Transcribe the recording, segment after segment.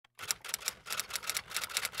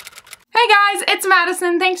guys, it's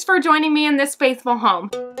Madison. Thanks for joining me in this faithful home.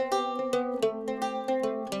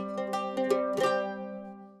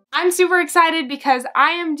 I'm super excited because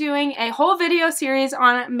I am doing a whole video series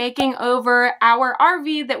on making over our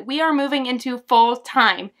RV that we are moving into full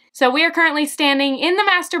time. So we are currently standing in the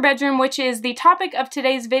master bedroom, which is the topic of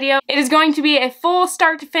today's video. It is going to be a full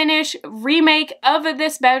start to finish remake of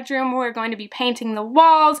this bedroom. We're going to be painting the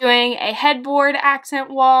walls, doing a headboard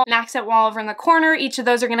accent wall, an accent wall over in the corner. Each of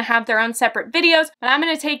those are going to have their own separate videos, but I'm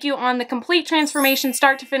going to take you on the complete transformation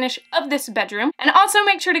start to finish of this bedroom. And also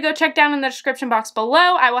make sure to go check down in the description box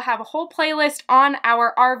below. I will have a whole playlist on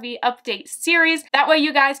our RV update series. That way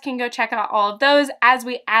you guys can go check out all of those as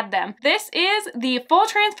we add them. This is the full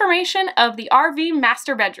transformation of the RV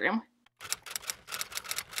master bedroom.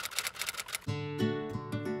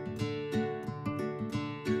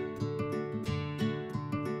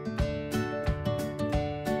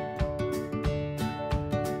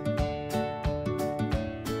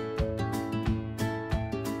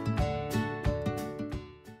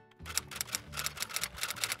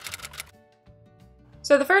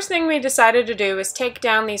 So the first thing we decided to do was take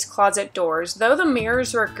down these closet doors. Though the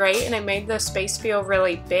mirrors were great and it made the space feel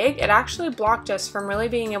really big, it actually blocked us from really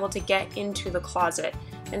being able to get into the closet.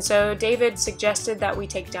 And so David suggested that we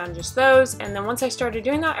take down just those, and then once I started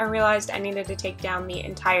doing that, I realized I needed to take down the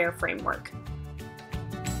entire framework.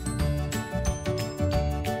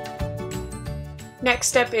 Next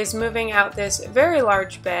step is moving out this very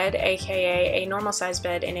large bed, aka a normal size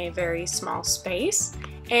bed in a very small space.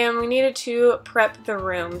 And we needed to prep the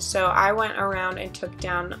room, so I went around and took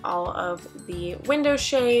down all of the window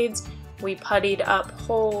shades. We puttied up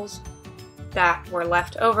holes that were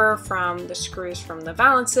left over from the screws from the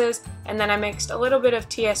valances, and then I mixed a little bit of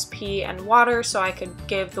TSP and water so I could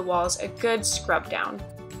give the walls a good scrub down.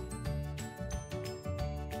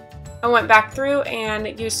 I went back through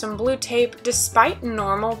and used some blue tape. Despite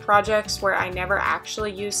normal projects where I never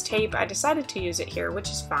actually use tape, I decided to use it here, which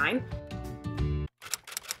is fine.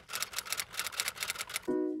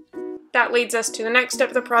 That leads us to the next step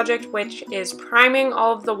of the project, which is priming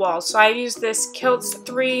all of the walls. So I used this 𝐄𝐤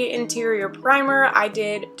 3 interior primer. I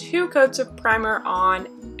did 2 coats of primer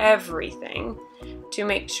on everything to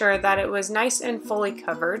make sure that it was nice and fully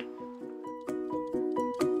covered.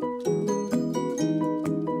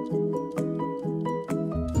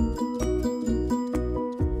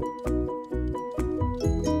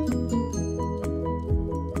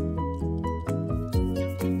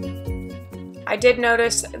 I did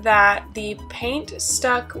notice that the paint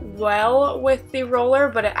stuck well with the roller,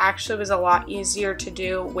 but it actually was a lot easier to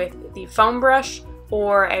do with the foam brush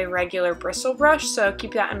or a regular bristle brush, so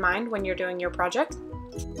keep that in mind when you're doing your project.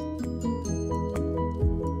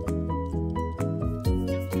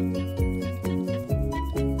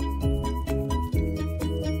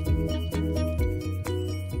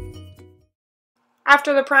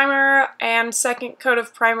 After the primer and second coat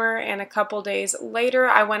of primer and a couple days later,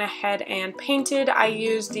 I went ahead and painted. I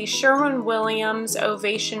used the Sherwin-Williams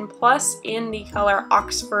Ovation Plus in the color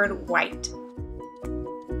Oxford White.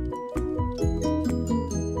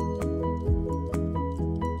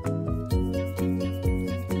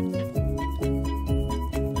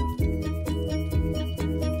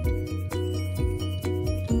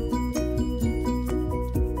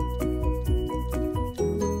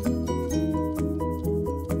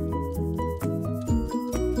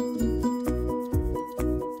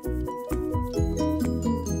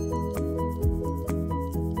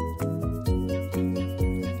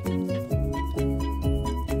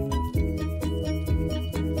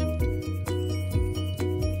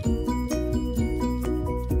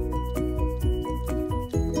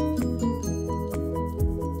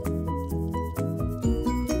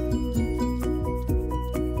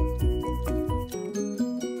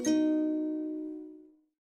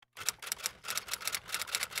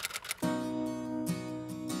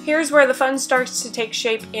 Here's where the fun starts to take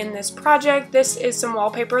shape in this project. This is some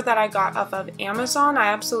wallpaper that I got off of Amazon. I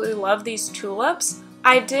absolutely love these tulips.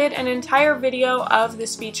 I did an entire video of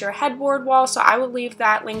this feature headboard wall, so I will leave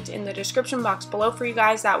that linked in the description box below for you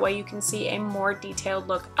guys. That way you can see a more detailed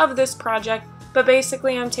look of this project. But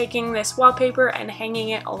basically I'm taking this wallpaper and hanging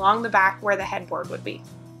it along the back where the headboard would be.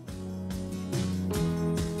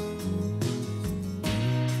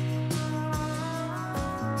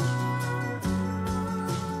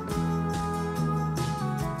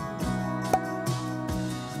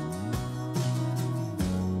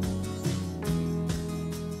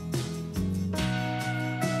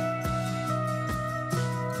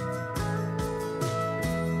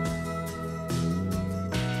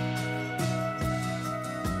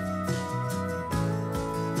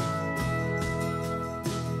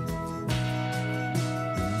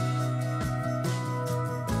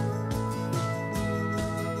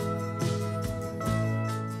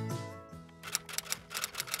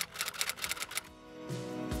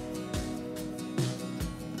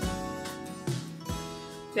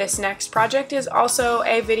 This next project is also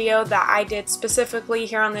a video that I did specifically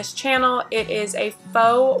here on this channel. It is a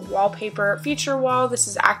faux wallpaper feature wall. This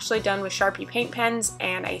is actually done with Sharpie paint pens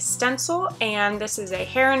and a stencil, and this is a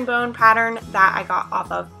herringbone pattern that I got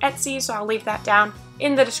off of Etsy, so I'll leave that down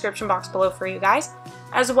in the description box below for you guys,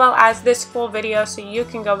 as well as this full video so you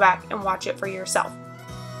can go back and watch it for yourself.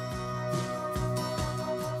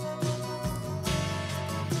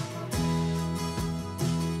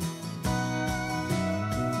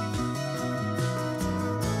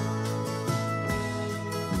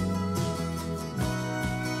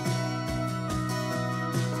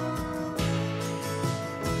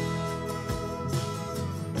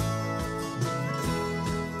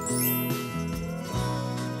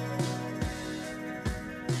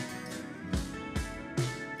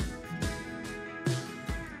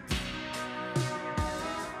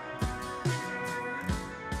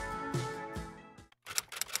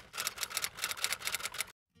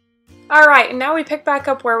 Alright, and now we pick back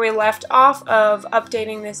up where we left off of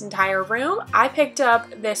updating this entire room. I picked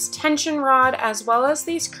up this tension rod as well as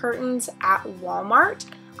these curtains at Walmart.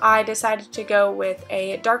 I decided to go with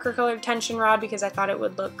a darker colored tension rod because I thought it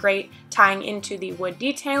would look great tying into the wood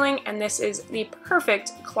detailing, and this is the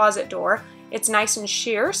perfect closet door. It's nice and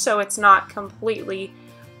sheer, so it's not completely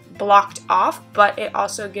blocked off, but it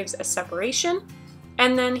also gives a separation.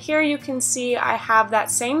 And then here you can see I have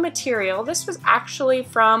that same material. This was actually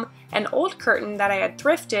from an old curtain that I had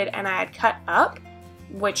thrifted and I had cut up,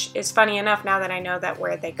 which is funny enough now that I know that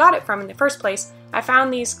where they got it from in the first place. I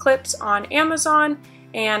found these clips on Amazon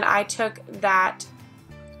and I took that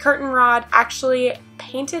curtain rod, actually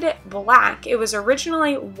painted it black. It was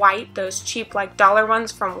originally white, those cheap like dollar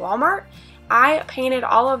ones from Walmart. I painted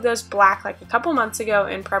all of those black like a couple months ago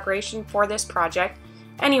in preparation for this project.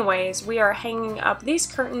 Anyways, we are hanging up these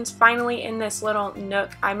curtains finally in this little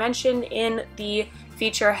nook. I mentioned in the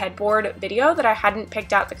feature headboard video that I hadn't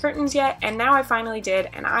picked out the curtains yet, and now I finally did,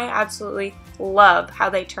 and I absolutely love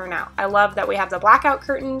how they turn out. I love that we have the blackout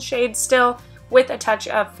curtain shade still with a touch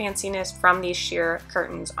of fanciness from these sheer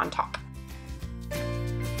curtains on top.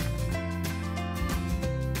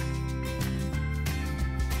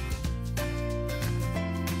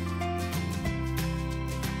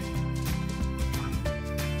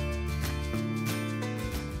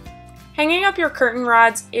 Hanging up your curtain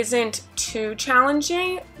rods isn't too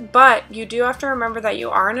challenging, but you do have to remember that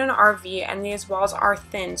you are in an RV and these walls are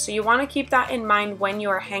thin, so you want to keep that in mind when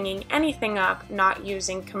you are hanging anything up, not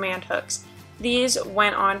using command hooks. These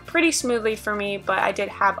went on pretty smoothly for me, but I did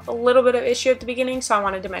have a little bit of issue at the beginning, so I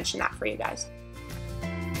wanted to mention that for you guys.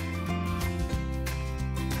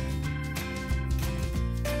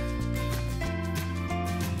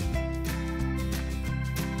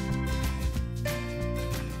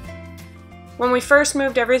 When we first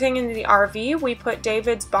moved everything into the RV, we put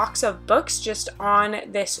David's box of books just on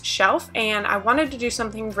this shelf, and I wanted to do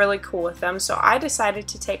something really cool with them, so I decided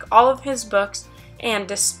to take all of his books and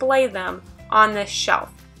display them on this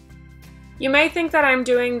shelf. You may think that I'm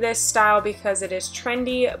doing this style because it is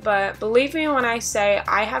trendy, but believe me when I say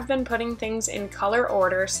I have been putting things in color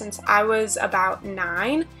order since I was about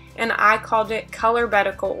 9. And I called it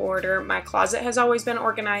color-betical order. My closet has always been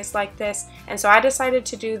organized like this, and so I decided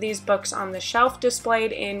to do these books on the shelf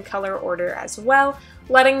displayed in color order as well,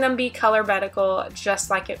 letting them be color-betical just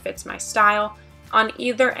like it fits my style. On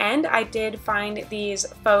either end, I did find these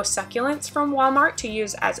faux succulents from Walmart to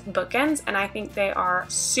use as bookends, and I think they are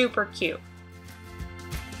super cute.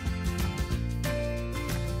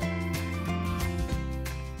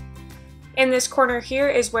 In this corner here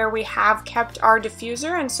is where we have kept our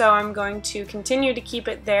diffuser, and so I'm going to continue to keep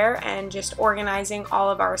it there and just organizing all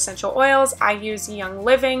of our essential oils. I use Young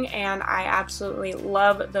Living and I absolutely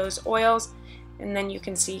love those oils. And then you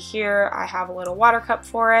can see here I have a little water cup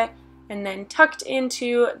for it, and then tucked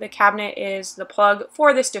into the cabinet is the plug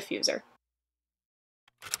for this diffuser.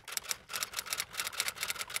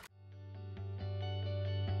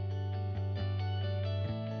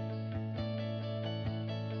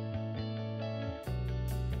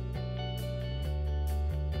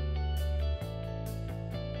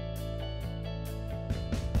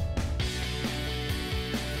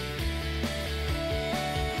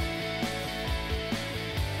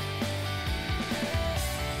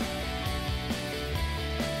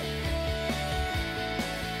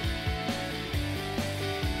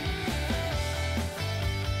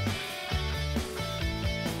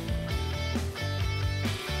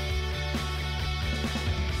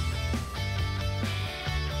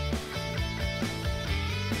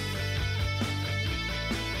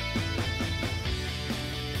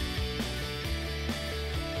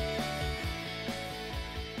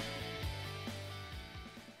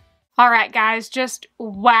 Alright guys, just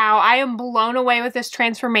wow, I am blown away with this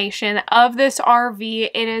transformation of this RV.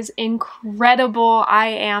 It is incredible. I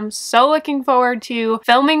am so looking forward to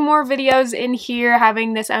filming more videos in here,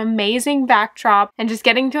 having this amazing backdrop, and just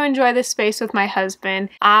getting to enjoy this space with my husband.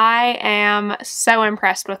 I am so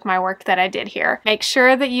impressed with my work that I did here. Make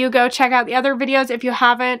sure that you go check out the other videos if you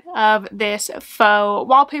haven't of this faux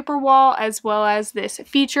wallpaper wall as well as this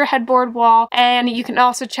feature headboard wall, and you can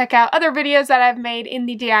also check out other videos that I've made in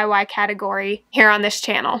the DIY category here on this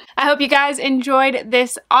channel. I hope you guys enjoyed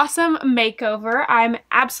this awesome makeover. I'm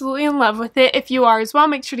absolutely in love with it. If you are as well,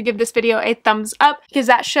 make sure to give this video a thumbs up because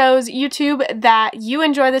that shows YouTube that you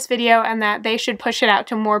enjoy this video and that they should push it out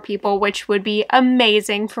to more people, which would be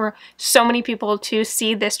amazing for so many people to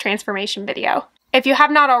see this transformation video. If you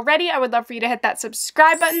have not already, I would love for you to hit that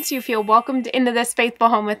subscribe button so you feel welcomed into this faithful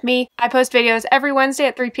home with me. I post videos every Wednesday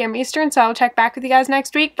at 3 p.m. Eastern, so I'll check back with you guys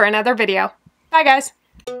next week for another video. Bye guys!